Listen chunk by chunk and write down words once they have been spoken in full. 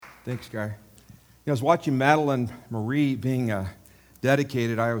Thanks, Guy. I was watching Madeline Marie being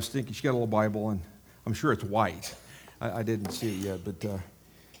dedicated. I was thinking she got a little Bible, and I'm sure it's white. I didn't see it yet, but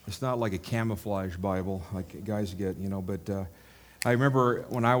it's not like a camouflage Bible like guys get, But I remember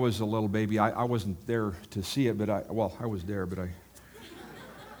when I was a little baby, I wasn't there to see it, but I was there, but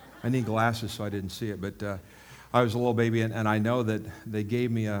I need glasses, so I didn't see it. But I was a little baby, and I know that they gave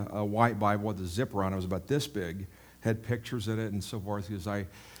me a white Bible with a zipper on. It was about this big, had pictures in it and so forth, because I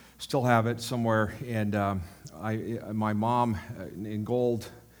still have it somewhere. And my mom, in gold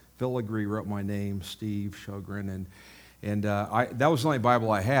filigree, wrote my name, Steve Sjogren, and that was the only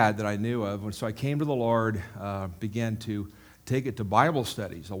Bible I had that I knew of. And so I came to the Lord, began to take it to Bible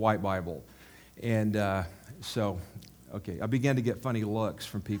studies, a white Bible. And I began to get funny looks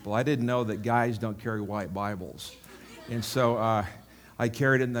from people. I didn't know that guys don't carry white Bibles. And so I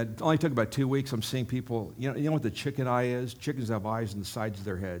carried it, and it only took about 2 weeks. I'm seeing people, you know what the chicken eye is? Chickens have eyes on the sides of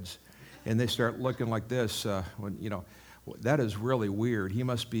their heads. And they start looking like this. That is really weird. He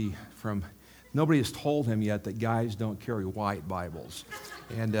must be from, nobody has told him yet that guys don't carry white Bibles.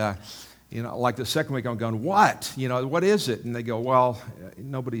 And, like the second week I'm going, what? What is it? And they go, well,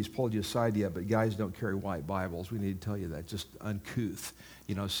 nobody's pulled you aside yet, but guys don't carry white Bibles. We need to tell you that. Just uncouth.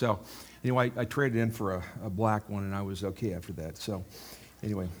 So anyway, I traded in for a black one, and I was okay after that. So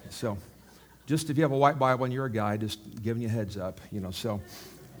anyway, just if you have a white Bible and you're a guy, just giving you a heads up, so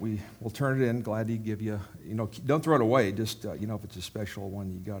we'll turn it in. Glad to give you, don't throw it away. Just, if it's a special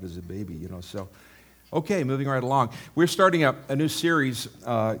one you got as a baby, so. Okay, moving right along. We're starting up a new series,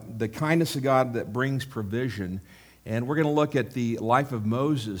 The Kindness of God That Brings Provision. And we're going to look at the life of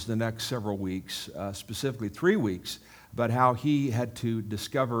Moses the next several weeks, specifically 3 weeks, about how he had to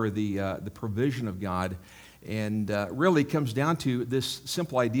discover the provision of God. And really comes down to this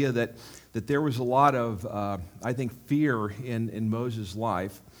simple idea that there was a lot of, fear in Moses'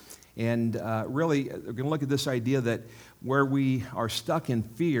 life. And really, we're going to look at this idea that where we are stuck in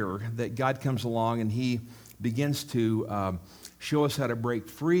fear, that God comes along and he begins to show us how to break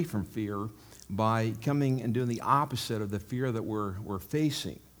free from fear by coming and doing the opposite of the fear that we're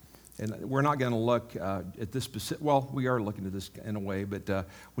facing. And we're not going to look at this specific, we are looking at this in a way, but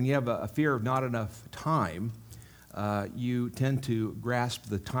when you have a fear of not enough time, you tend to grasp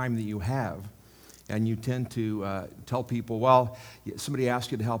the time that you have. And you tend to tell people, somebody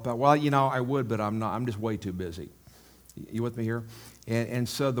asks you to help out. I would, but I'm not. I'm just way too busy. You with me here? And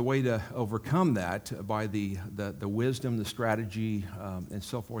so the way to overcome that by the wisdom, the strategy, and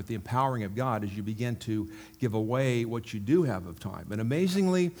so forth, the empowering of God, is you begin to give away what you do have of time. And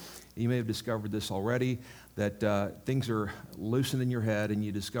amazingly, you may have discovered this already, that things are loosened in your head, and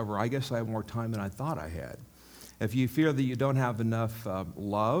you discover, I guess I have more time than I thought I had. If you fear that you don't have enough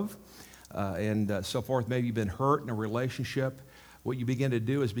love, and so forth, maybe you've been hurt in a relationship, what you begin to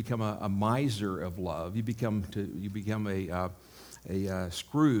do is become a miser of love. You become a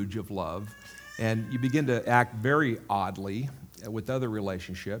Scrooge of love, and you begin to act very oddly with other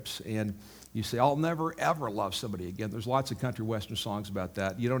relationships, and you say, I'll never, ever love somebody again. There's lots of country western songs about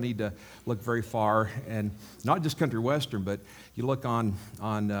that. You don't need to look very far, and not just country western, but you look on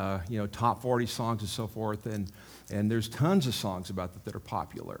top 40 songs and so forth, and there's tons of songs about that are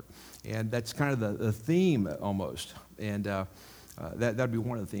popular. And that's kind of the theme almost. And that'd be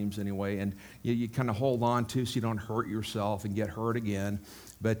one of the themes anyway. And you kind of hold on to so you don't hurt yourself and get hurt again.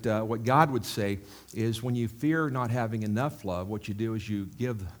 But what God would say is when you fear not having enough love, what you do is you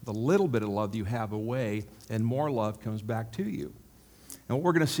give the little bit of love you have away, and more love comes back to you. And what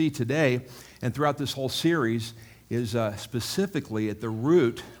we're going to see today and throughout this whole series is specifically at the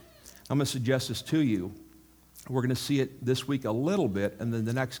root, I'm going to suggest this to you. We're going to see it this week a little bit, and then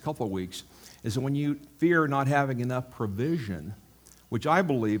the next couple of weeks, is that when you fear not having enough provision, which I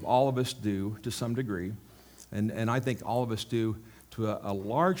believe all of us do to some degree, and I think all of us do to a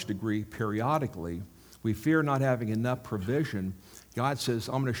large degree periodically, we fear not having enough provision. God says,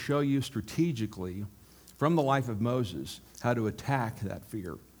 I'm going to show you strategically from the life of Moses how to attack that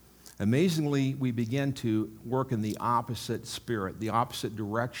fear. Amazingly, we begin to work in the opposite spirit, the opposite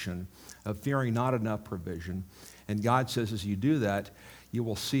direction of fearing not enough provision. And God says as you do that, you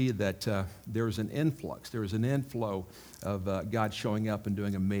will see that there's an influx, there's an inflow of God showing up and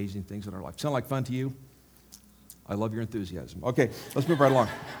doing amazing things in our life. Sound like fun to you? I love your enthusiasm. Okay, let's move right along.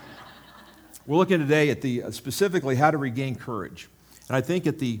 We're looking today at specifically how to regain courage. And I think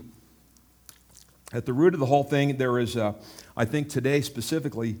at the root of the whole thing, there is, I think today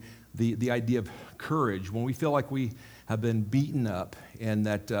specifically, the idea of courage. When we feel like we have been beaten up and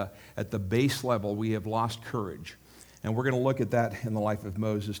that at the base level we have lost courage. And we're going to look at that in the life of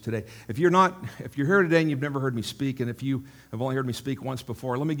Moses today. If you're here today and you've never heard me speak, and if you have only heard me speak once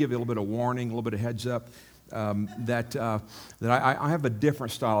before, let me give you a little bit of warning, a little bit of heads up, that I have a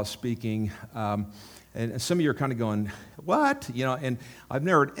different style of speaking. And some of you are kind of going, what? And I've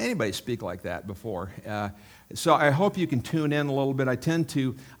never heard anybody speak like that before. So I hope you can tune in a little bit.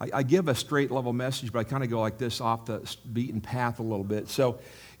 I give a straight level message, but I kind of go like this off the beaten path a little bit. So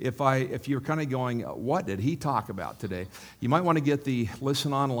if you're kind of going, what did he talk about today? You might want to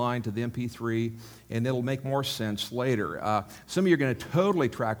listen online to the MP3, and it'll make more sense later. Some of you are going to totally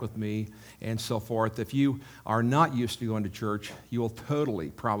track with me and so forth. If you are not used to going to church, you will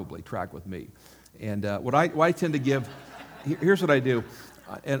probably track with me. And what I tend to give, here's what I do.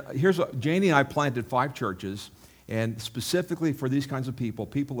 Janie and I planted 5 churches, and specifically for these kinds of people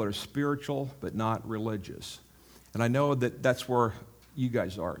that are spiritual but not religious. And I know that that's where you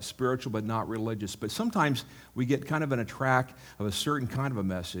guys are, spiritual but not religious. But sometimes we get kind of in a track of a certain kind of a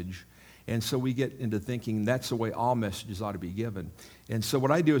message, and so we get into thinking that's the way all messages ought to be given. And so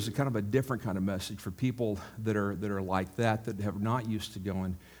what I do is a kind of a different kind of message for people that are like that have not used to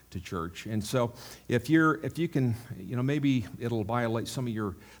going to church. And so if you can, maybe it'll violate some of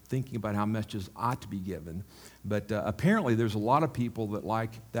your thinking about how messages ought to be given. But apparently there's a lot of people that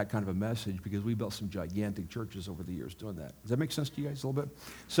like that kind of a message because we built some gigantic churches over the years doing that. Does that make sense to you guys a little bit?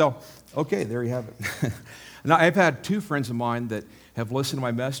 So, okay, there you have it. Now, I've had 2 friends of mine that have listened to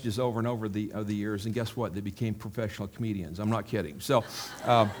my messages over and over the years, and guess what? They became professional comedians. I'm not kidding. So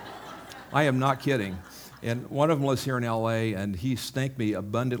I am not kidding. And one of them lives here in L.A., and he thanked me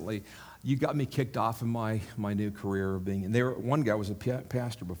abundantly. You got me kicked off in my new career of being, one guy was a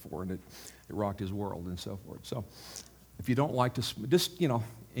pastor before, and it rocked his world and so forth. So if you don't like to, just,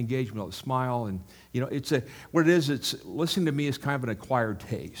 engage with a smile, and, what it is, it's, listening to me is kind of an acquired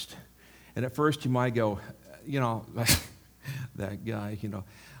taste. And at first you might go, that guy,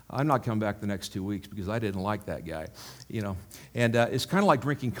 I'm not coming back the next 2 weeks because I didn't like that guy, And it's kind of like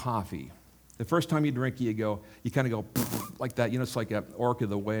drinking coffee. The first time you drink it, you kind of go like that. It's like an orca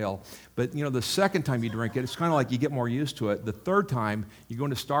the whale. But, the second time you drink it, it's kind of like you get more used to it. The third time, you go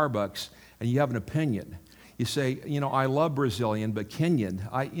into Starbucks and you have an opinion. You say, I love Brazilian, but Kenyan,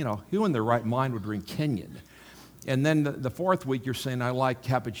 who in their right mind would drink Kenyan? And then the fourth week, you're saying, I like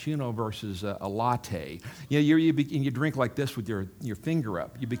cappuccino versus a latte. You drink like this with your finger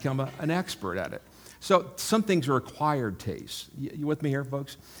up. You become an expert at it. So some things are acquired tastes. You with me here,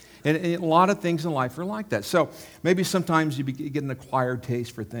 folks? And a lot of things in life are like that. So maybe sometimes you get an acquired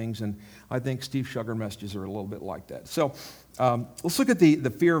taste for things, and I think Steve Sjogren messages are a little bit like that. So let's look at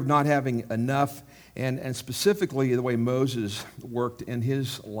the fear of not having enough, and specifically the way Moses worked in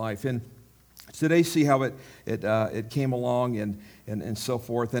his life. And today, see how it came along and so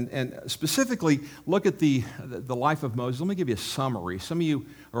forth. And specifically, look at the life of Moses. Let me give you a summary. Some of you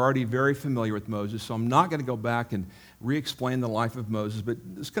are already very familiar with Moses, so I'm not going to go back and re-explain the life of Moses, but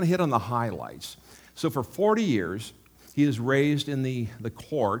just going to hit on the highlights. So for 40 years, he is raised in the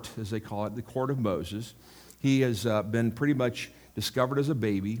court, as they call it, the court of Moses. He has been pretty much discovered as a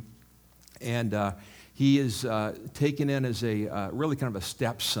baby, and he is taken in as a really kind of a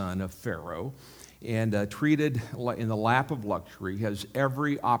stepson of Pharaoh and treated in the lap of luxury. He has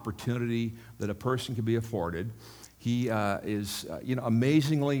every opportunity that a person could be afforded. He is,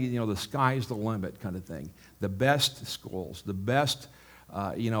 amazingly, the sky's the limit kind of thing. The best schools, the best,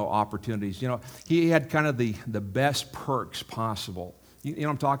 opportunities. He had kind of the best perks possible. You know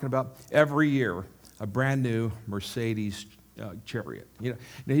what I'm talking about? Every year, a brand new Mercedes chariot.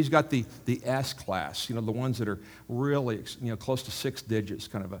 He's got the S-Class, the ones that are really, close to 6 digits,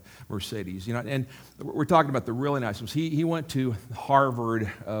 kind of a Mercedes. And we're talking about the really nice ones. He went to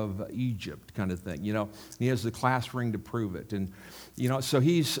Harvard of Egypt, kind of thing. He has the class ring to prove it, and so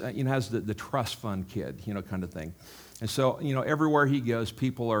he's has the trust fund kid, kind of thing. And so, everywhere he goes,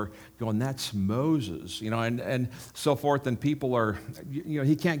 people are going, that's Moses, and so forth. And people are,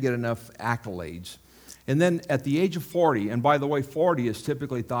 he can't get enough accolades. And then at the age of 40, and by the way, 40 is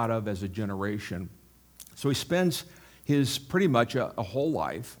typically thought of as a generation. So he spends his pretty much a whole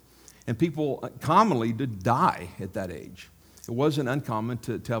life, and people commonly did die at that age. It wasn't uncommon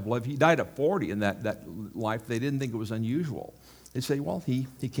to have lived. He died at 40 in that life. They didn't think it was unusual. They'd say, well, he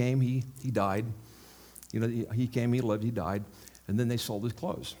came, he died. He came, he lived, he died. And then they sold his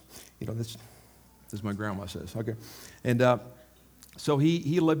clothes. This my grandma says. Okay. And so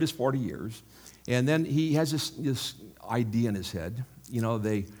he lived his 40 years. And then he has this idea in his head.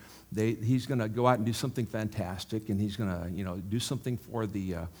 He's going to go out and do something fantastic, and he's going to, do something for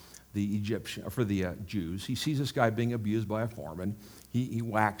the Egyptian, for the Jews. He sees this guy being abused by a foreman. He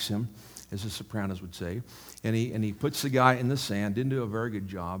whacks him, as the Sopranos would say. And he puts the guy in the sand, didn't do a very good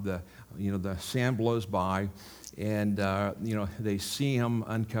job. The sand blows by, and they see him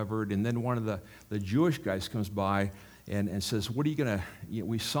uncovered, and then one of the Jewish guys comes by and says, what are you going to,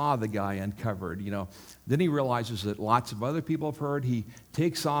 we saw the guy uncovered, Then he realizes that lots of other people have heard. He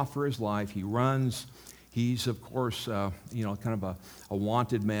takes off for his life. He runs. He's, of course, kind of a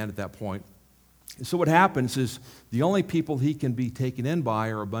wanted man at that point. And so what happens is the only people he can be taken in by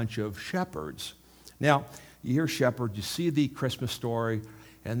are a bunch of shepherds. Now, you hear shepherds, you see the Christmas story,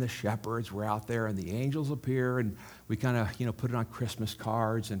 and the shepherds were out there, and the angels appear, and we kind of, put it on Christmas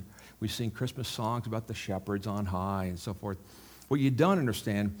cards, and we sing Christmas songs about the shepherds on high and so forth. What you don't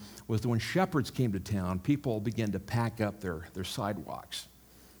understand was that when shepherds came to town, people began to pack up their sidewalks.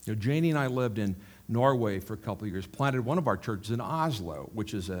 Janie and I lived in Norway for a couple of years, planted one of our churches in Oslo,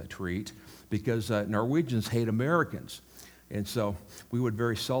 which is a treat, because Norwegians hate Americans. And so we would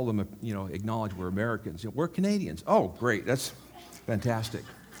very seldom, acknowledge we're Americans. We're Canadians. Oh, great. That's fantastic.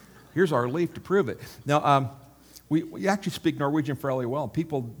 Here's our leaf to prove it. Now, we actually speak Norwegian fairly well.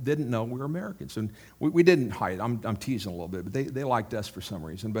 People didn't know we were Americans, and we didn't hide. I'm teasing a little bit, but they liked us for some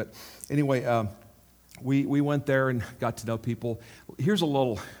reason. But anyway, we went there and got to know people. Here's a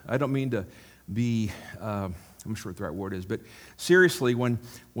little, I don't mean to be, I'm not sure what the right word is, but seriously, when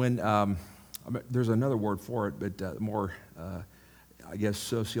there's another word for it, but more, I guess,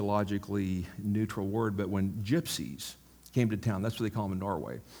 sociologically neutral word, but when gypsies came to town, that's what they call them in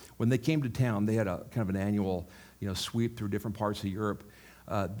Norway. When they came to town, they had a kind of an annual sweep through different parts of Europe.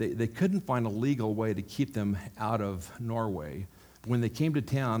 They couldn't find a legal way to keep them out of Norway. When they came to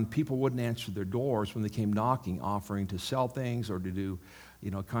town, people wouldn't answer their doors when they came knocking, offering to sell things or to do,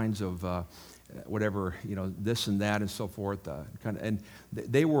 kinds of whatever, this and that and so forth. And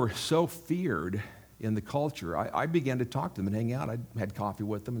they were so feared in the culture. I began to talk to them and hang out. I had coffee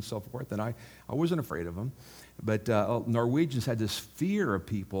with them and so forth, and I wasn't afraid of them. But Norwegians had this fear of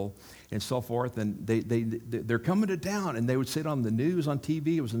people and so forth, and they're coming to town, and they would say it on the news, on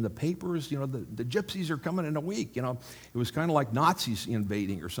TV. It was in the papers. The gypsies are coming in a week. It was kind of like Nazis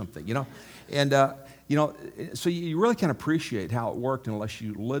invading or something. And so you really can't appreciate how it worked unless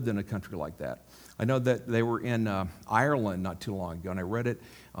you lived in a country like that. I know that they were in Ireland not too long ago, and I read it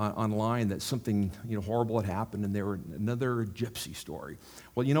online that something horrible had happened, and they were another gypsy story.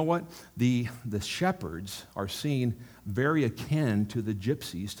 Well, you know what? The shepherds are seen very akin to the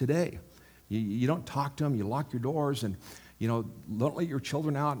gypsies today. You don't talk to them. You lock your doors, and don't let your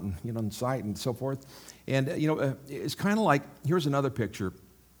children out and in sight and so forth. And it's kind of like, here's another picture,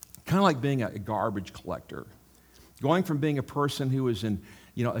 kind of like being a garbage collector, going from being a person who was in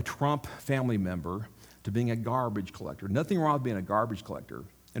a Trump family member to being a garbage collector. Nothing wrong with being a garbage collector.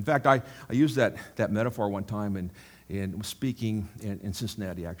 In fact, I used that metaphor one time in speaking in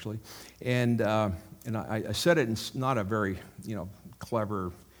Cincinnati, actually, and I said it in not a very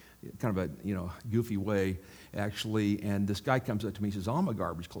clever, kind of a goofy way, actually. And this guy comes up to me, he says, "I'm a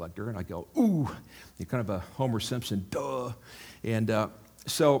garbage collector," and I go, "Ooh," kind of a Homer Simpson, duh. And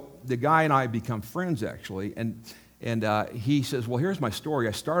so the guy and I become friends, actually, and he says, "Well, here's my story.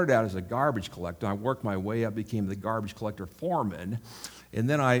 I started out as a garbage collector. I worked my way up, became the garbage collector foreman, and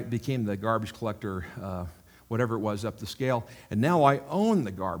then I became the garbage collector, whatever it was, up the scale. And now I own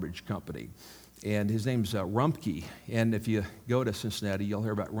the garbage company. And his name's Rumpke. And if you go to Cincinnati, you'll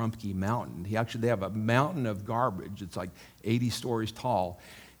hear about Rumpke Mountain. They have a mountain of garbage. It's like 80 stories tall.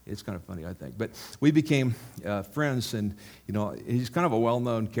 It's kind of funny, I think. But we became friends, and he's kind of a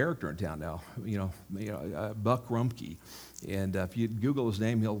well-known character in town now. Buck Rumpke, and if you Google his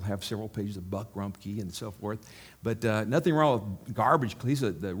name, he'll have several pages of Buck Rumpke and so forth. But nothing wrong with garbage. He's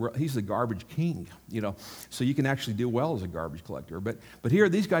the garbage king. So you can actually do well as a garbage collector. But here,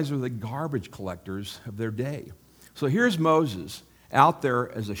 these guys are the garbage collectors of their day. So here's Moses out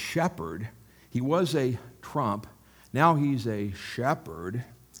there as a shepherd. He was a Trump. Now he's a shepherd.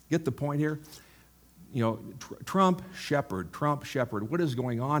 Get the point here? Trump, shepherd. What is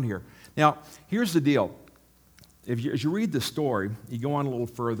going on here? Now, here's the deal. As you read the story, you go on a little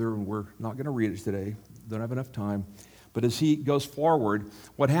further, and we're not going to read it today. Don't have enough time. But as he goes forward,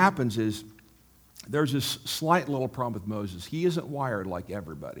 what happens is there's this slight little problem with Moses. He isn't wired like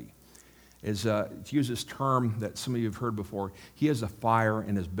everybody. To use this term that some of you have heard before, he has a fire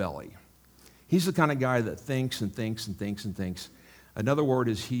in his belly. He's the kind of guy that thinks and thinks and thinks and thinks. Another word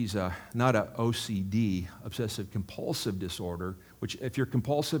is he's not an OCD, obsessive-compulsive disorder, which if you're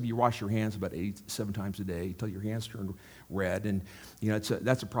compulsive, you wash your hands about 87 times a day until your hands turn red, and that's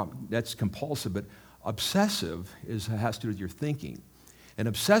a problem. That's compulsive, but obsessive has to do with your thinking. And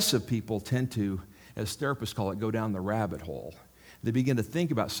obsessive people tend to, as therapists call it, go down the rabbit hole. They begin to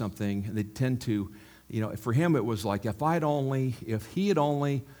think about something, and they tend to, for him it was like, if I'd only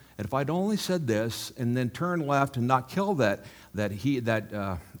said this, and then turn left and not kill that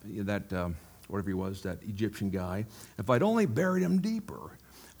whatever he was, that Egyptian guy, if I'd only buried him deeper,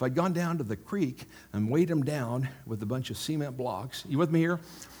 if I'd gone down to the creek and weighed him down with a bunch of cement blocks, you with me here?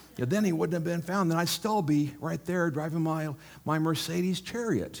 Yeah, then he wouldn't have been found. Then I'd still be right there driving my Mercedes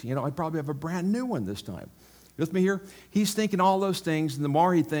chariot. I'd probably have a brand new one this time. You with me here? He's thinking all those things, and the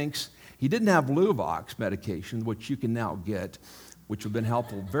more he thinks, he didn't have Luvox medication, which you can now get, which would have been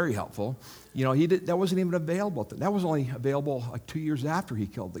helpful, very helpful. That wasn't even available. That was only available like 2 years after he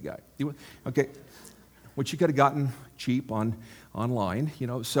killed the guy. Okay, which you could have gotten cheap online.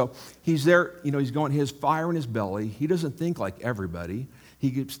 So he's there. He's going his fire in his belly. He doesn't think like everybody. He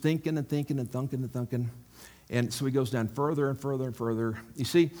keeps thinking and thinking and thinking. And so he goes down further and further and further. You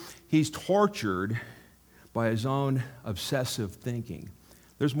see, he's tortured by his own obsessive thinking.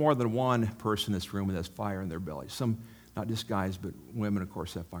 There's more than one person in this room that has fire in their belly. Some, not just guys, but women, of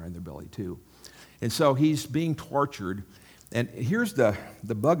course, have fire in their belly too. And so he's being tortured. And here's the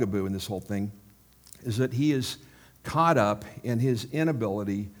bugaboo in this whole thing, is that he is caught up in his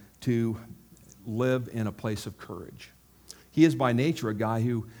inability to live in a place of courage. He is by nature a guy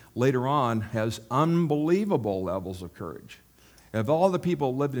who later on has unbelievable levels of courage. Of all the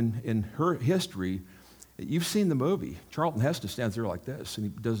people lived in her history, you've seen the movie. Charlton Heston stands there like this, and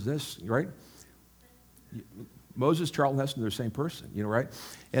he does this, right? Moses, Charlton Heston, they're the same person, right?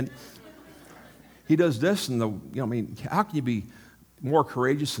 And he does this, and how can you be more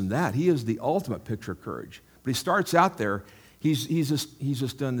courageous than that? He is the ultimate picture of courage. But he starts out there, he's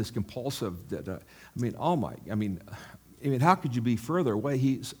just done this compulsive, how could you be further away?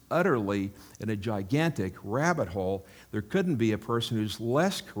 He's utterly in a gigantic rabbit hole. There couldn't be a person who's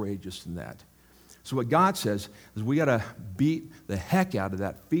less courageous than that. So what God says is we got to beat the heck out of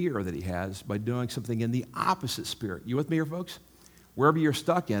that fear that he has by doing something in the opposite spirit. You with me here, folks? Wherever you're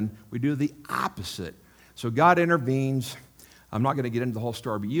stuck in, we do the opposite. So God intervenes. I'm not going to get into the whole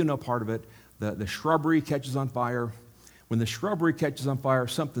story, but you know part of it. The shrubbery catches on fire. When the shrubbery catches on fire,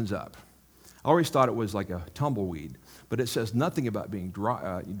 something's up. I always thought it was like a tumbleweed, but it says nothing about being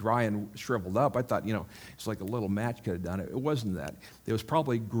dry and shriveled up. I thought, it's like a little match could have done it. It wasn't that. It was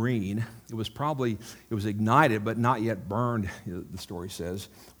probably green. It was ignited, but not yet burned, the story says.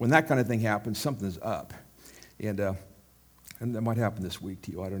 When that kind of thing happens, something's up. And that might happen this week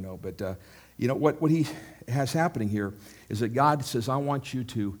to you, I don't know. But, what he has happening here is that God says, I want you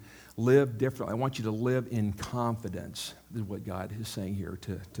to live differently. I want you to live in confidence, is what God is saying here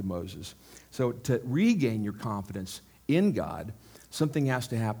to Moses. So to regain your confidence in God, something has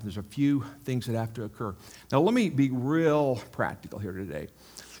to happen. There's a few things that have to occur. Now, let me be real practical here today.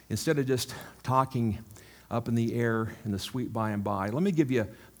 Instead of just talking up in the air in the sweet by and by, let me give you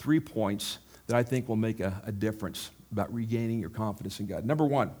 3 points that I think will make a difference about regaining your confidence in God. Number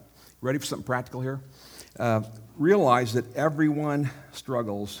 1, ready for something practical here? Realize that everyone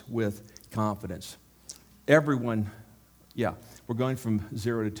struggles with confidence. Everyone, we're going from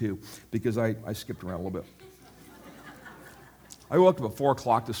 0 to 2 because I skipped around a little bit. I woke up at 4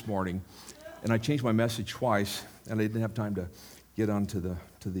 o'clock this morning, and I changed my message twice, and I didn't have time to get onto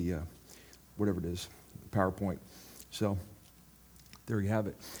the whatever it is, PowerPoint. So there you have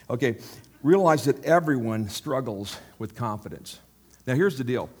it. Okay, realize that everyone struggles with confidence. Now here's the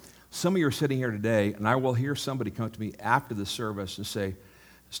deal. Some of you are sitting here today, and I will hear somebody come to me after the service and say,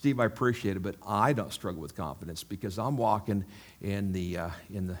 Steve, I appreciate it, but I don't struggle with confidence because I'm walking in the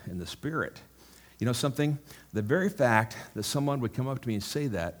Spirit. You know something? The very fact that someone would come up to me and say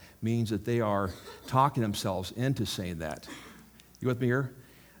that means that they are talking themselves into saying that. You with me here?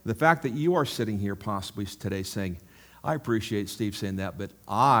 The fact that you are sitting here possibly today saying, I appreciate Steve saying that, but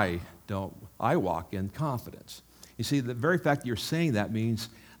I don't. I walk in confidence. You see, the very fact that you're saying that means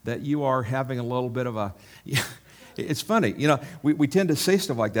that you are having a little bit of a, it's funny, we tend to say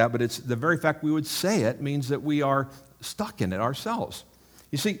stuff like that, but it's the very fact we would say it means that we are stuck in it ourselves.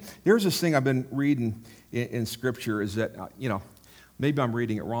 You see, here's this thing I've been reading in Scripture is that, maybe I'm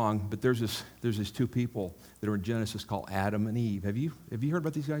reading it wrong, but there's these 2 people that are in Genesis called Adam and Eve. Have you heard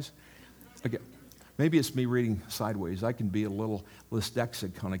about these guys? Okay. Maybe it's me reading sideways. I can be a little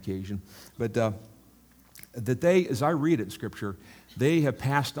dyslexic on occasion. But that they, as I read it in Scripture, they have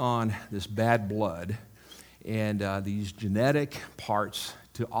passed on this bad blood and these genetic parts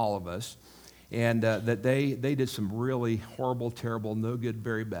to all of us, and that they did some really horrible, terrible, no good,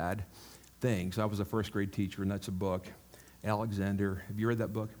 very bad things. I was a first grade teacher, and that's a book. Alexander, have you read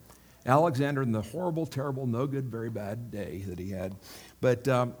that book? Alexander and the horrible, terrible, no good, very bad day that he had. But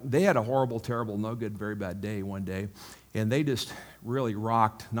they had a horrible, terrible, no good, very bad day one day, and they just really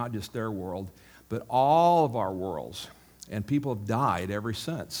rocked not just their world, but all of our worlds. And people have died ever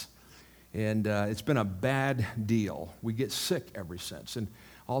since. And it's been a bad deal. We get sick ever since, and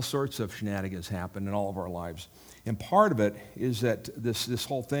all sorts of shenanigans happen in all of our lives. And part of it is that this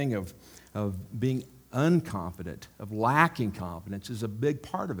whole thing of being unconfident, of lacking confidence, is a big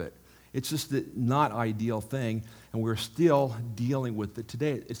part of it. It's just the not ideal thing, and we're still dealing with it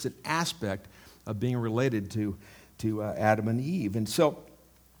today. It's an aspect of being related to Adam and Eve. And so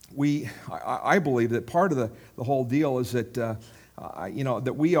I believe that part of the whole deal is that,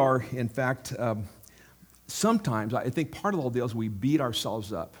 that we are, in fact, sometimes, I think part of the whole deal is we beat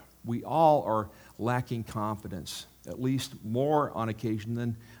ourselves up. We all are lacking confidence, at least more on occasion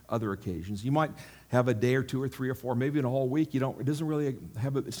than other occasions. You might have a day or two or three or four, maybe in a whole week, it doesn't really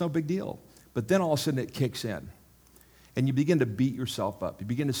it's no big deal. But then all of a sudden it kicks in, and you begin to beat yourself up. You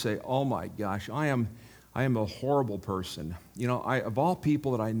begin to say, oh my gosh, I am a horrible person. Of all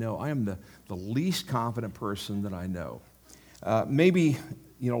people that I know, I am the least confident person that I know. Maybe,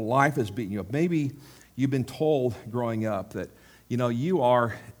 life has beaten you up. Maybe you've been told growing up that,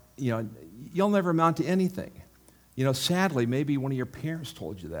 you'll never amount to anything. Sadly, maybe one of your parents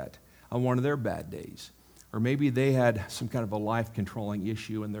told you that on one of their bad days. Or maybe they had some kind of a life-controlling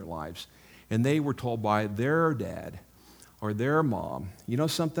issue in their lives, and they were told by their dad or their mom,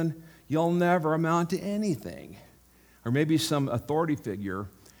 something? You'll never amount to anything. Or maybe some authority figure.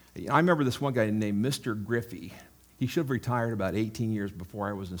 I remember this one guy named Mr. Griffey. He should have retired about 18 years before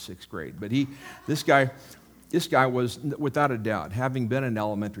I was in 6th grade. But this guy was, without a doubt, having been an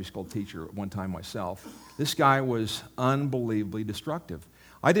elementary school teacher at one time myself, this guy was unbelievably destructive.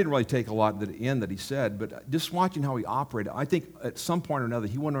 I didn't really take a lot in that he said, but just watching how he operated, I think at some point or another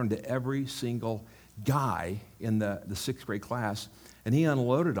he went on to every single guy in the 6th grade class, and he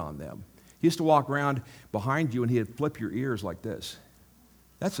unloaded on them. He used to walk around behind you, and he'd flip your ears like this.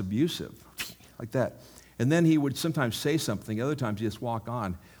 That's abusive, like that. And then he would sometimes say something. Other times he'd just walk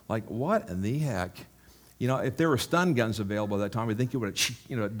on, like, what in the heck? If there were stun guns available at that time, I think he would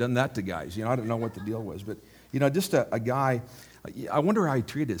have, done that to guys. I don't know what the deal was, but, just a guy. I wonder how he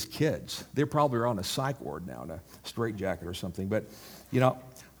treated his kids. They probably are on a psych ward now in a straitjacket or something. But,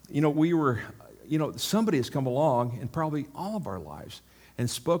 we were, somebody has come along in probably all of our lives and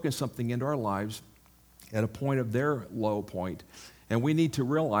spoken something into our lives at a point of their low point. And we need to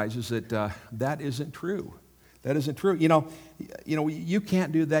realize is that that isn't true. That isn't true. You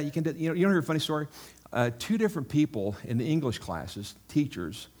can't do that. You can do, you know, hear a funny story? Two different people in the English classes,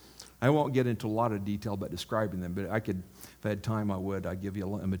 teachers. I won't get into a lot of detail about describing them, but I could, if I had time, I'd give you a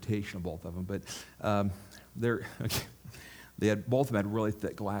little imitation of both of them. But both of them had really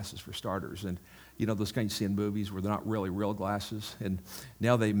thick glasses for starters, and those kinds you see in movies where they're not really real glasses, and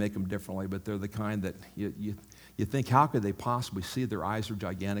now they make them differently, but they're the kind that you think, how could they possibly see? Their eyes are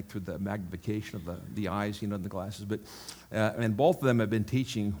gigantic through the magnification of the eyes, in the glasses. But and both of them have been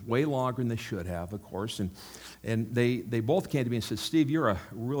teaching way longer than they should have, of course. And they both came to me and said, Steve, you're a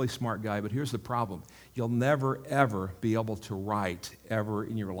really smart guy, but here's the problem. You'll never, ever be able to write ever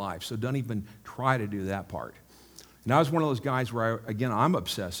in your life. So don't even try to do that part. And I was one of those guys where, I'm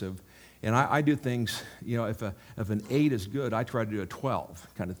obsessive. And I do things, if an 8 is good, I try to do a 12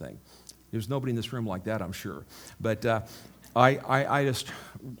 kind of thing. There's nobody in this room like that, I'm sure. But I just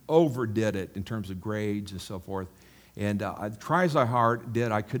overdid it in terms of grades and so forth. And try as I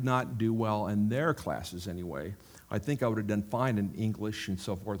did, I could not do well in their classes anyway. I think I would have done fine in English and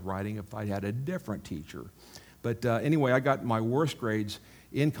so forth, writing, if I had a different teacher. But anyway, I got my worst grades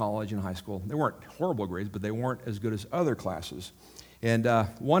in college and high school. They weren't horrible grades, but they weren't as good as other classes. And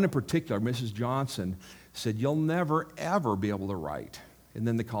one in particular, Mrs. Johnson, said, you'll never, ever be able to write. And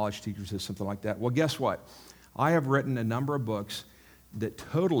then the college teacher says something like that. Well, guess what? I have written a number of books that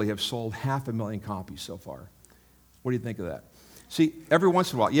totally have sold 500,000 copies so far. What do you think of that? See, every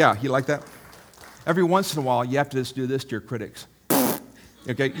once in a while, yeah, you like that? Every once in a while, you have to just do this to your critics.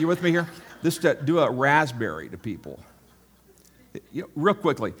 Okay, you with me here? Just do a raspberry to people. Real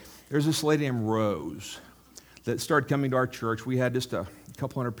quickly, there's this lady named Rose that started coming to our church. We had just a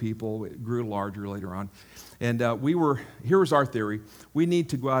couple hundred people. It grew larger later on. And here was our theory. We need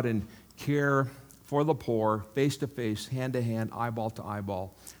to go out and care for the poor, face to face, hand to hand, eyeball to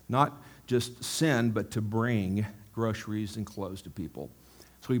eyeball. Not just send, but to bring groceries and clothes to people.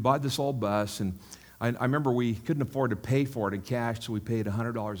 So we bought this old bus, and I remember we couldn't afford to pay for it in cash, so we paid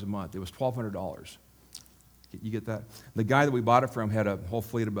 $100 a month. It was $1,200. You get that? The guy that we bought it from had a whole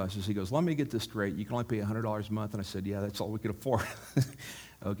fleet of buses. He goes, let me get this straight. You can only pay $100 a month. And I said, yeah, that's all we could afford.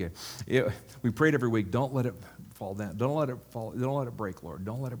 Okay. We prayed every week, don't let it fall down. Don't let it fall. Don't let it break, Lord.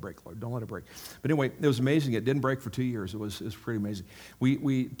 Don't let it break, Lord. Don't let it break. But anyway, it was amazing. It didn't break for 2 years. It was pretty amazing.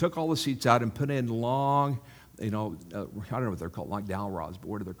 We took all the seats out and put in long, I don't know what they're called, like dowel rods, but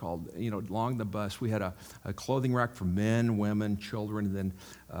what are they called? Along the bus, we had a clothing rack for men, women, children, and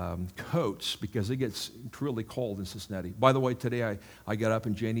then coats, because it gets truly cold in Cincinnati. By the way, today I got up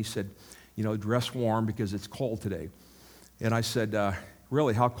and Janie said, dress warm because it's cold today. And I said,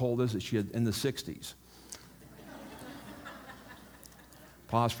 really, how cold is it? She had in the 60s.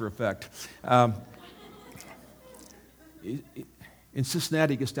 Pause for effect. In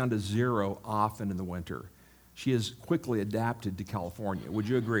Cincinnati, it gets down to 0 often in the winter. She has quickly adapted to California. Would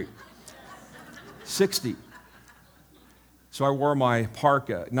you agree? 60. So I wore my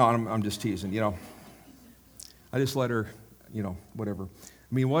parka. No, I'm just teasing. I just let her, whatever.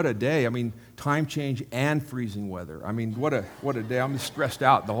 I mean, what a day. I mean, time change and freezing weather. I mean, what a day. I'm just stressed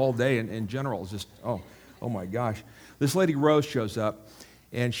out the whole day in general. It's just, oh my gosh. This lady Rose shows up,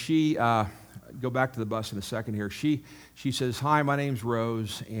 and she, go back to the bus in a second here. She says, hi, my name's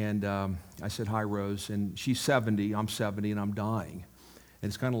Rose. And I said, hi, Rose. And she's 70, I'm 70, and I'm dying. And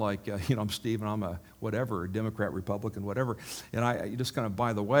it's kind of like, I'm Steve, and I'm a whatever, Democrat, Republican, whatever. And I just kind of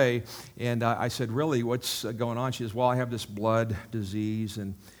by the way. And I said, really, what's going on? She says, well, I have this blood disease.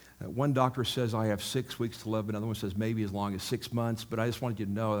 And one doctor says I have 6 weeks to live. Another one says maybe as long as 6 months. But I just wanted you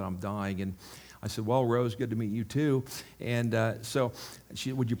to know that I'm dying. And I said, well, Rose, good to meet you too. And so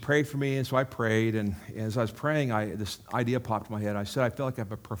she, would you pray for me? And so I prayed. And as I was praying, this idea popped in my head. I said, I feel like I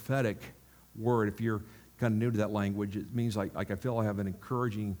have a prophetic word. If you're kind of new to that language, it means like I feel I have an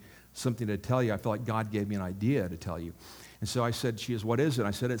encouraging something to tell you. I feel like God gave me an idea to tell you. And so I said, she is, what is it?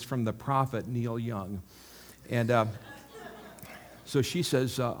 I said, it's from the prophet Neil Young. And so she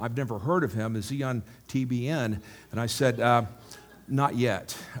says, I've never heard of him. Is he on TBN? And I said, not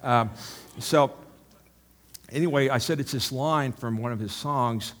yet. So anyway, I said it's this line from one of his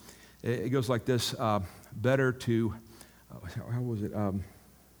songs. It goes like this, better to, how was it?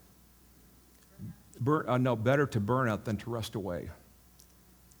 Better to burn out than to rust away.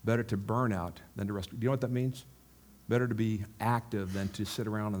 Better to burn out than to rust away. Do you know what that means? Better to be active than to sit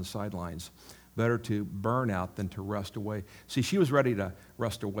around on the sidelines. Better to burn out than to rust away. See, she was ready to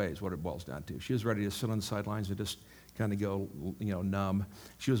rust away is what it boils down to. She was ready to sit on the sidelines and just kind of go, numb.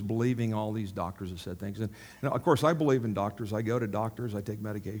 She was believing all these doctors that said things. And of course, I believe in doctors. I go to doctors. I take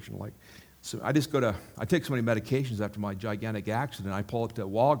medication. So I take so many medications after my gigantic accident. I pull up to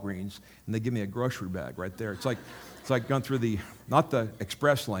Walgreens, and they give me a grocery bag right there. It's like going through not the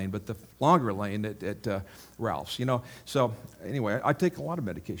express lane, but the longer lane at Ralph's, So anyway, I take a lot of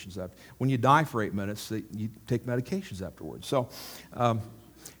medications after. When you die for 8 minutes, you take medications afterwards. So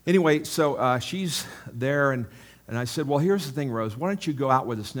anyway, she's there, and I said, well, here's the thing, Rose. Why don't you go out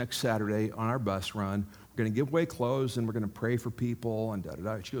with us next Saturday on our bus run? We're going to give away clothes, and we're going to pray for people, and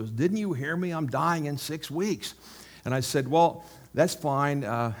da-da-da. She goes, didn't you hear me? I'm dying in 6 weeks. And I said, well, that's fine,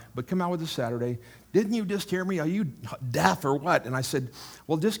 but come out with us Saturday. Didn't you just hear me? Are you deaf or what? And I said,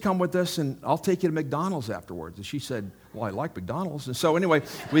 well, just come with us, and I'll take you to McDonald's afterwards. And she said, well, I like McDonald's. And so anyway,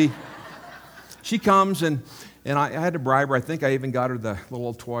 she comes, and I had to bribe her. I think I even got her the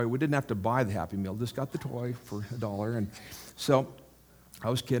little toy. We didn't have to buy the Happy Meal, just got the toy for $1. And so I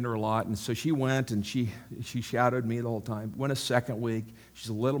was kidding her a lot. And so she went, and she shouted at me the whole time. Went a second week. She's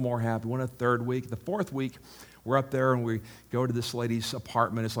a little more happy. Went a third week. The fourth week, we're up there, and we go to this lady's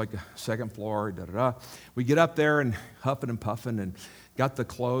apartment. It's like a second floor, da-da-da. We get up there and huffing and puffing and got the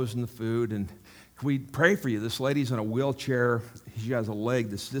clothes and the food. And can we pray for you? This lady's in a wheelchair. She has a leg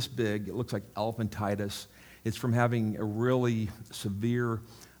that's this big. It looks like elephantitis. It's from having a really severe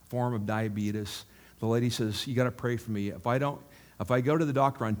form of diabetes. The lady says, you got to pray for me. If I go to the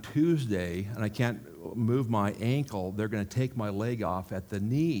doctor on Tuesday and I can't move my ankle, they're going to take my leg off at the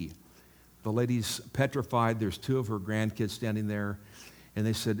knee. The lady's petrified. There's 2 of her grandkids standing there. And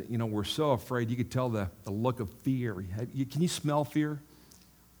they said, we're so afraid. You could tell the look of fear. Can you smell fear?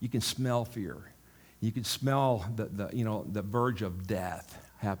 You can smell fear. You can smell the verge of death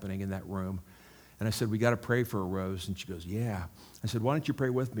happening in that room. And I said, we got to pray for her, Rose. And she goes, yeah. I said, why don't you pray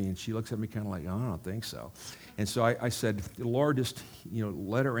with me? And she looks at me kind of like, oh, I don't think so. And so I said, Lord, just,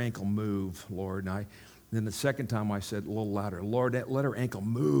 let her ankle move, Lord. And then the second time I said a little louder, Lord, let her ankle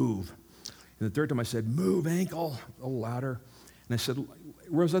move. And the third time I said, move, ankle, a little louder. And I said,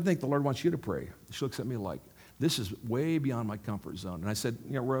 Rose, I think the Lord wants you to pray. She looks at me like, this is way beyond my comfort zone. And I said,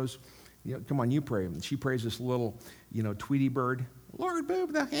 Rose, come on, you pray. And she prays this little, Tweety bird. Lord,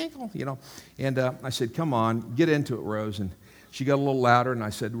 move the ankle, And I said, come on, get into it, Rose. And she got a little louder, and I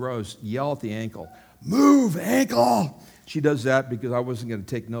said, Rose, yell at the ankle. Move, ankle! She does that because I wasn't going to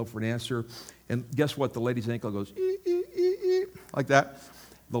take no for an answer. And guess what? The lady's ankle goes, like that.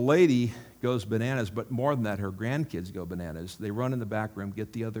 The lady goes bananas, but more than that, her grandkids go bananas. They run in the back room,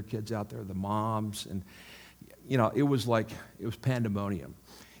 get the other kids out there, the moms, and, it was pandemonium.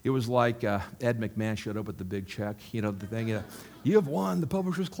 It was like Ed McMahon showed up with the big check, the thing, you have won the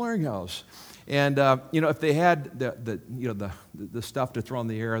Publishers Clearinghouse. And, if they had the stuff to throw in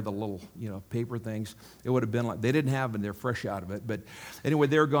the air, the little, paper things, it would have been like, they didn't have them, they're fresh out of it. But anyway,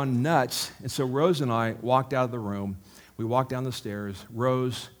 they were going nuts. And so Rose and I walked out of the room. We walked down the stairs.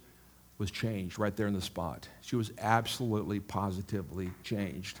 Rose was changed right there in the spot. She was absolutely, positively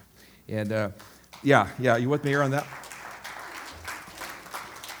changed. And, yeah, you with me here on that?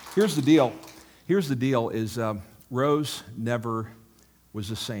 Here's the deal. Is Rose never was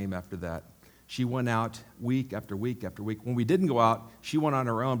the same after that. She went out week after week after week. When we didn't go out, she went on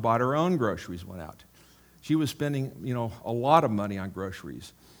her own, bought her own groceries, went out. She was spending, a lot of money on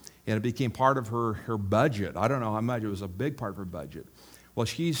groceries. And it became part of her budget. I don't know how much. It was a big part of her budget. Well,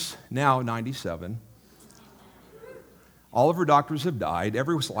 she's now 97. All of her doctors have died,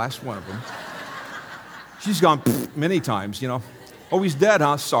 every last one of them. She's gone many times, Oh, he's dead,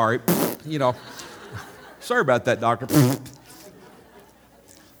 huh? Sorry. Sorry about that, doctor.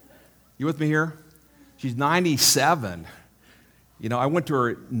 You with me here? She's 97. I went to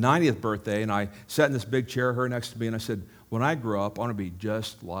her 90th birthday, and I sat in this big chair, her next to me, and I said, when I grow up, I want to be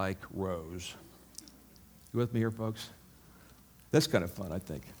just like Rose. You with me here, folks? That's kind of fun, I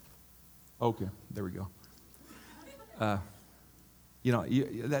think. Okay, there we go.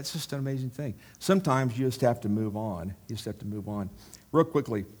 That's just an amazing thing. Sometimes you just have to move on. Real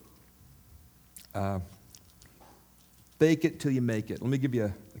quickly, fake it till you make it. Let me give you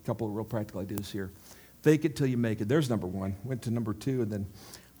a couple of real practical ideas here. Fake it till you make it. There's number one. Went to number two, and then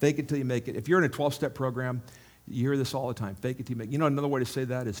fake it till you make it. If you're in a 12-step program, you hear this all the time. Fake it till you make it. Another way to say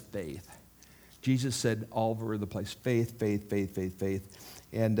that is faith. Jesus said all over the place, faith, faith, faith, faith, faith.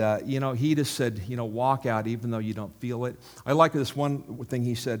 And, he just said, walk out even though you don't feel it. I like this one thing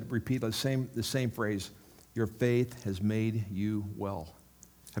he said, repeat the same phrase, your faith has made you well.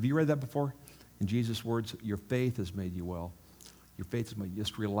 Have you read that before? In Jesus' words, your faith has made you well. Your faith has made you,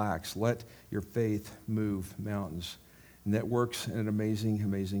 just relax. Let your faith move mountains. And that works in an amazing,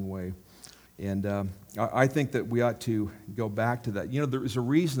 amazing way. And I think that we ought to go back to that. There is a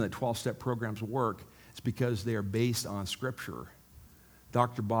reason that 12-step programs work. It's because they are based on Scripture.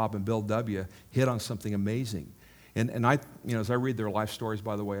 Dr. Bob and Bill W. hit on something amazing. And I, as I read their life stories,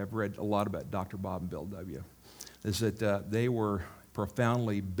 by the way, I've read a lot about Dr. Bob and Bill W., is that they were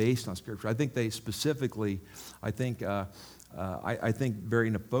profoundly based on Scripture. I think they specifically, I think very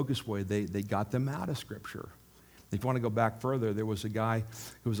in a focused way, they got them out of Scripture. If you want to go back further, there was a guy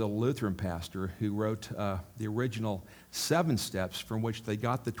who was a Lutheran pastor who wrote the original 7 steps from which they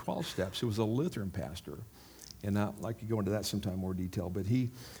got the 12 steps. He was a Lutheran pastor. And I'd like to go into that sometime more detail. But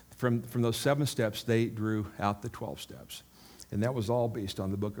from those 7 steps, they drew out the 12 steps. And that was all based on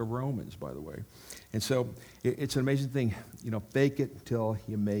the book of Romans, by the way. And so it's an amazing thing, fake it till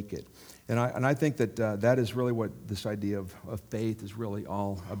you make it. And I think that that is really what this idea of faith is really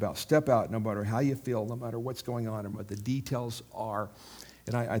all about. Step out no matter how you feel, no matter what's going on and what the details are.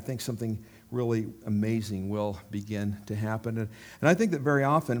 And I think something really amazing will begin to happen. And I think that very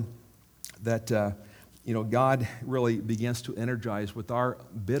often that, God really begins to energize with our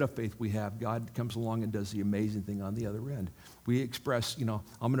bit of faith we have. God comes along and does the amazing thing on the other end. We express, I'm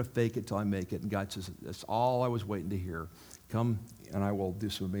going to fake it till I make it. And God says, that's all I was waiting to hear. Come and I will do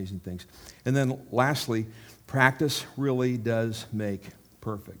some amazing things. And then lastly, practice really does make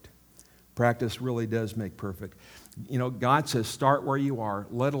perfect. Practice really does make perfect. God says, start where you are.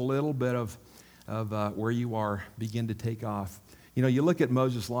 Let a little bit of where you are begin to take off. You look at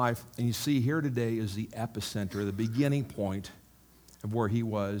Moses' life, and you see here today is the epicenter, the beginning point of where he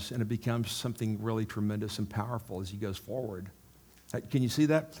was, and it becomes something really tremendous and powerful as he goes forward. Can you see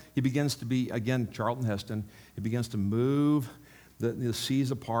that? He begins to be, again, Charlton Heston, he begins to move the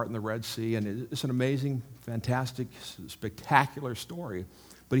seas apart in the Red Sea, and it's an amazing, fantastic, spectacular story.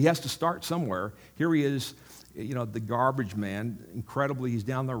 But he has to start somewhere. Here he is, the garbage man, incredibly, he's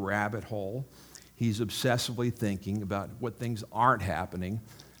down the rabbit hole. He's obsessively thinking about what things aren't happening.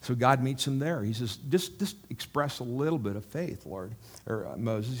 So God meets him there. He says, just express a little bit of faith, Lord. Or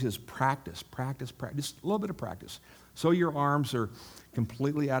Moses, he says, practice, just a little bit of practice. So your arms are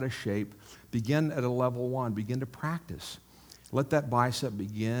completely out of shape. Begin at a level 1. Begin to practice. Let that bicep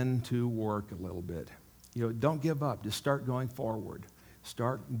begin to work a little bit. Don't give up. Just start going forward.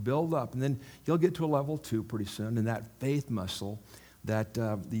 Build up. And then you'll get to a level 2 pretty soon, and that faith muscle that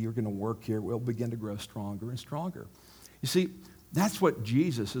you're going to work here will begin to grow stronger and stronger. You see, that's what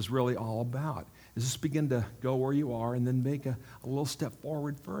Jesus is really all about, is just begin to go where you are and then make a little step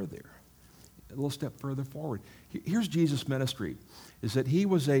forward further. A little step further forward. Here's Jesus' ministry, is that he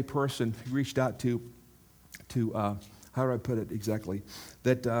was a person who reached out to how do I put it exactly?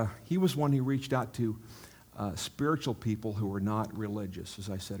 That he was one who reached out to spiritual people who were not religious, as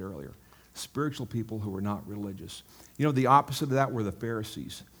I said earlier. Spiritual people who were not religious. The opposite of that were the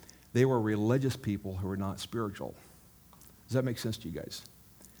Pharisees. They were religious people who were not spiritual. Does that make sense to you guys?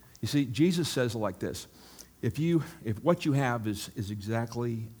 You see, Jesus says it like this. If what you have is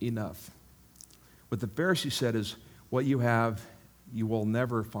exactly enough. What the Pharisees said is, what you have, you will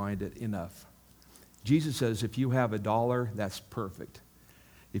never find it enough. Jesus says, if you have $1, that's perfect.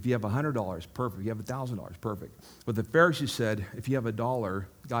 If you have $100, perfect. If you have $1,000, perfect. But the Pharisees said, if you have $1,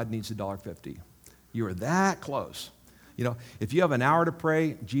 God needs $1.50. You are that close. If you have an hour to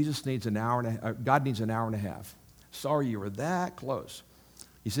pray, Jesus needs an hour and God needs an hour and a half. Sorry, you were that close.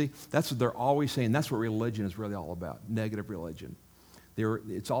 You see, that's what they're always saying. That's what religion is really all about, negative religion.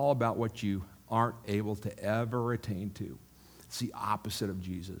 It's all about what you aren't able to ever attain to. It's the opposite of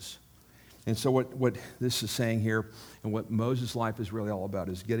Jesus. And so what this is saying here, and what Moses' life is really all about,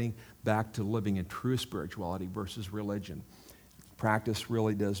 is getting back to living in true spirituality versus religion. Practice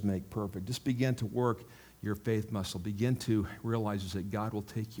really does make perfect. Just begin to work your faith muscle. Begin to realize that God will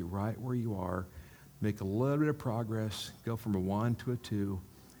take you right where you are, make a little bit of progress, go from a 1 to a 2.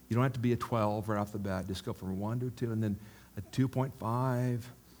 You don't have to be a 12 right off the bat. Just go from a 1 to a 2, and then a 2.5.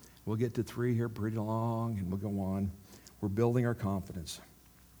 We'll get to 3 here pretty long, and we'll go on. We're building our confidence.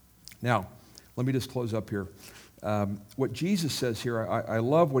 Now, let me just close up here. What Jesus says here, I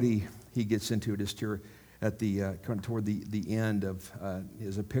love what he gets into just here at the toward the end of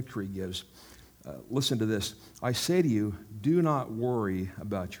is a picture he gives. Listen to this. I say to you, do not worry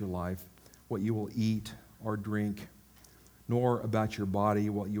about your life, what you will eat or drink, nor about your body,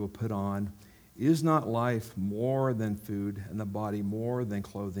 what you will put on. Is not life more than food, and the body more than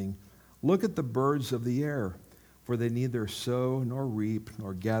clothing? Look at the birds of the air, for they neither sow nor reap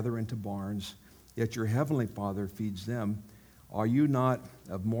nor gather into barns, yet your heavenly Father feeds them. Are you not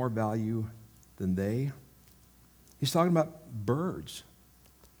of more value than they? He's talking about birds.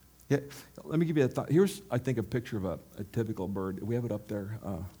 Yeah, let me give you a thought. Here's, I think, a picture of a typical bird. We have it up there.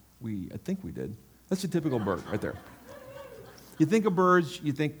 I think we did. That's a typical bird right there. You think of birds,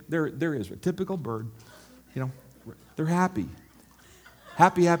 you think there is a typical bird. They're happy.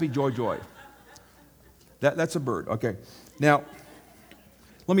 Happy, joy. That's a bird. Okay. Now,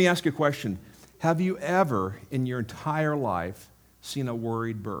 let me ask you a question. Have you ever in your entire life seen a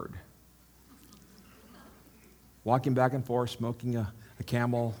worried bird? Walking back and forth, smoking a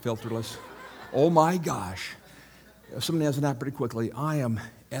Camel, filterless. Oh my gosh. If somebody has that pretty quickly, I am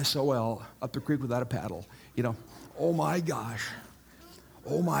SOL, up the creek without a paddle. Oh my gosh.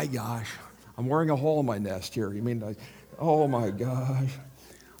 I'm wearing a hole in my nest here. You mean, oh my gosh.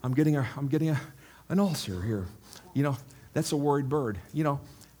 I'm getting an ulcer here. That's a worried bird.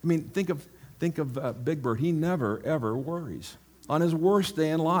 Think of Big Bird. He never, ever worries. On his worst day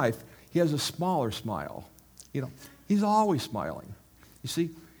in life, he has a smaller smile. He's always smiling. You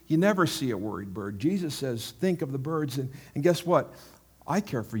see, you never see a worried bird. Jesus says, think of the birds, and guess what? I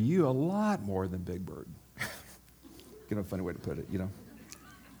care for you a lot more than Big Bird. A funny way to put it,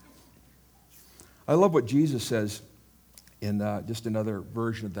 I love what Jesus says in just another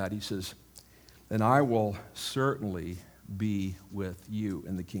version of that. He says, and I will certainly be with you,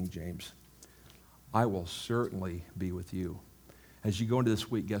 in the King James. I will certainly be with you. As you go into this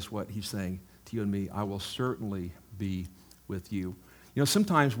week, guess what he's saying to you and me? I will certainly be with you.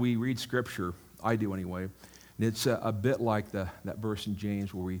 Sometimes we read Scripture, I do anyway, and it's a bit like that verse in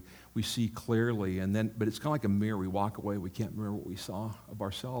James where we see clearly, but it's kind of like a mirror. We walk away, we can't remember what we saw of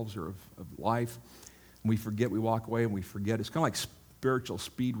ourselves or of life. And we forget, we walk away and we forget. It's kind of like spiritual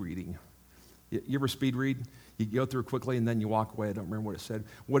speed reading. You ever speed read? You go through quickly and then you walk away. I don't remember what it said.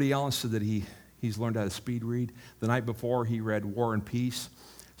 Woody Allen said that he's learned how to speed read. The night before, he read War and Peace.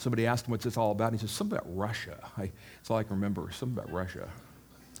 Somebody asked him what's this all about, and he said, something about Russia. That's all I can remember, something about Russia.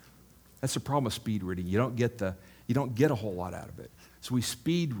 That's the problem with speed reading. You don't get a whole lot out of it. So we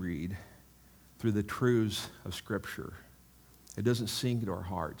speed read through the truths of Scripture. It doesn't sink into our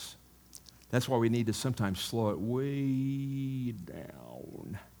hearts. That's why we need to sometimes slow it way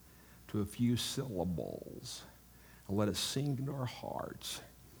down to a few syllables and let it sink into our hearts.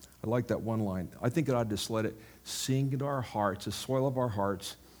 I like that one line. I think that I'd just let it sink into our hearts, the soil of our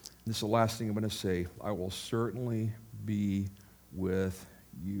hearts, This is the last thing I'm going to say. I will certainly be with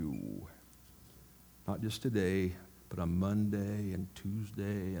you. Not just today, but on Monday and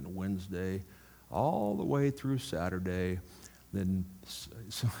Tuesday and Wednesday, all the way through Saturday. Then it's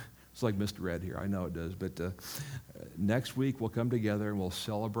like Mr. Red here. I know it does. But next week we'll come together and we'll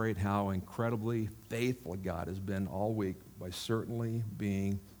celebrate how incredibly faithful God has been all week by certainly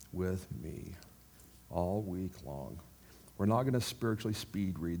being with me all week long. We're not going to spiritually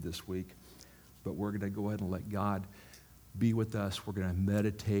speed read this week, but we're going to go ahead and let God be with us. We're going to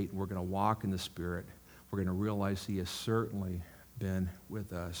meditate. We're going to walk in the Spirit. We're going to realize He has certainly been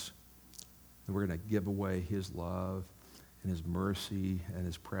with us. And we're going to give away His love and His mercy and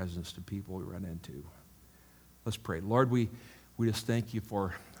His presence to people we run into. Let's pray. Lord, we just thank you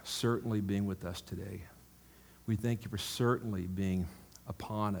for certainly being with us today. We thank you for certainly being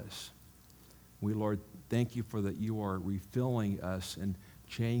upon us. We, Lord, thank you for that you are refilling us and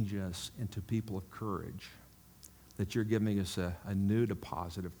changing us into people of courage, that you're giving us a new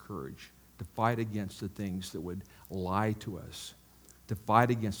deposit of courage to fight against the things that would lie to us, to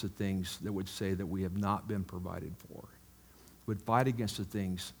fight against the things that would say that we have not been provided for, would fight against the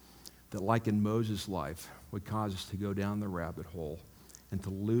things that, like in Moses' life, would cause us to go down the rabbit hole and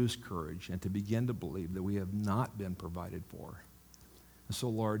to lose courage and to begin to believe that we have not been provided for. And so,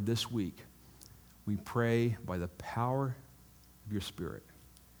 Lord, this week, we pray by the power of your Spirit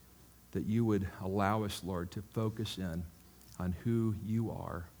that you would allow us, Lord, to focus in on who you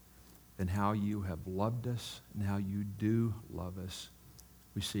are and how you have loved us and how you do love us.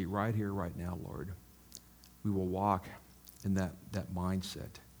 We see right here, right now, Lord. We will walk in that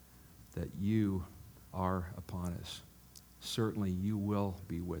mindset that you are upon us. Certainly you will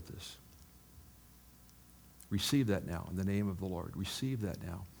be with us. Receive that now in the name of the Lord. Receive that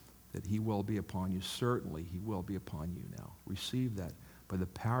now, that he will be upon you. Certainly he will be upon you now. Receive that by the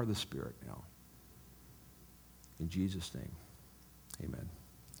power of the Spirit now. In Jesus' name, amen.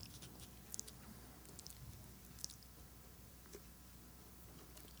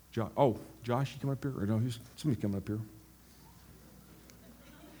 Josh, you come up here? Or no, somebody's coming up here.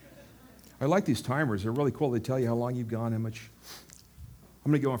 I like these timers. They're really cool. They tell you how long you've gone, how much.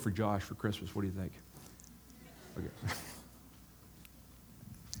 I'm going to go on for Josh for Christmas. What do you think? Okay.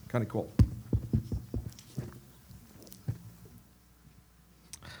 Kind of cool.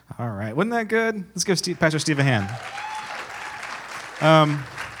 All right. Wasn't that good? Let's give Pastor Steve a hand.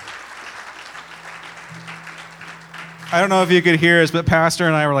 I don't know if you could hear us, but Pastor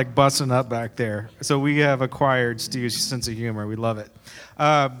and I were like busting up back there. So we have acquired Steve's sense of humor. We love it.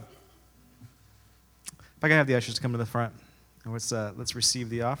 If I can have the ushers come to the front, and let's receive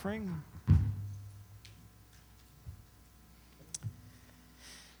the offering.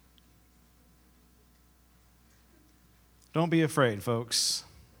 Don't be afraid, folks.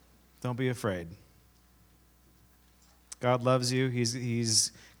 Don't be afraid. God loves you.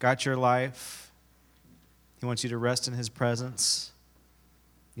 He's got your life. He wants you to rest in his presence.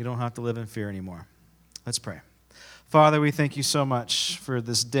 You don't have to live in fear anymore. Let's pray. Father, we thank you so much for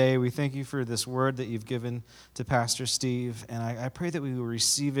this day. We thank you for this word that you've given to Pastor Steve. And I pray that we will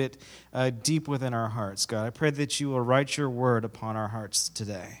receive it deep within our hearts, God. I pray that you will write your word upon our hearts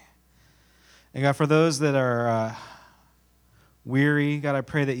today. And God, for those that are weary, God, I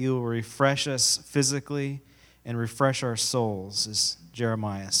pray that you will refresh us physically and refresh our souls, as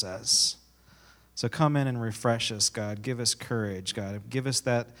Jeremiah says. So come in and refresh us, God. Give us courage, God. Give us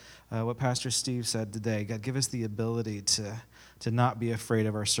that, what Pastor Steve said today. God, give us the ability to not be afraid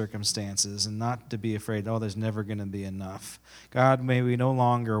of our circumstances and not to be afraid, there's never going to be enough. God, may we no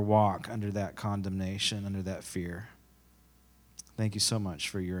longer walk under that condemnation, under that fear. Thank you so much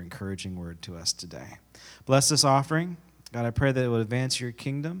for your encouraging word to us today. Bless this offering. God, I pray that it will advance your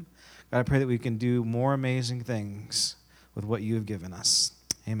kingdom. God, I pray that we can do more amazing things with what you have given us.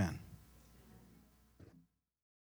 Amen.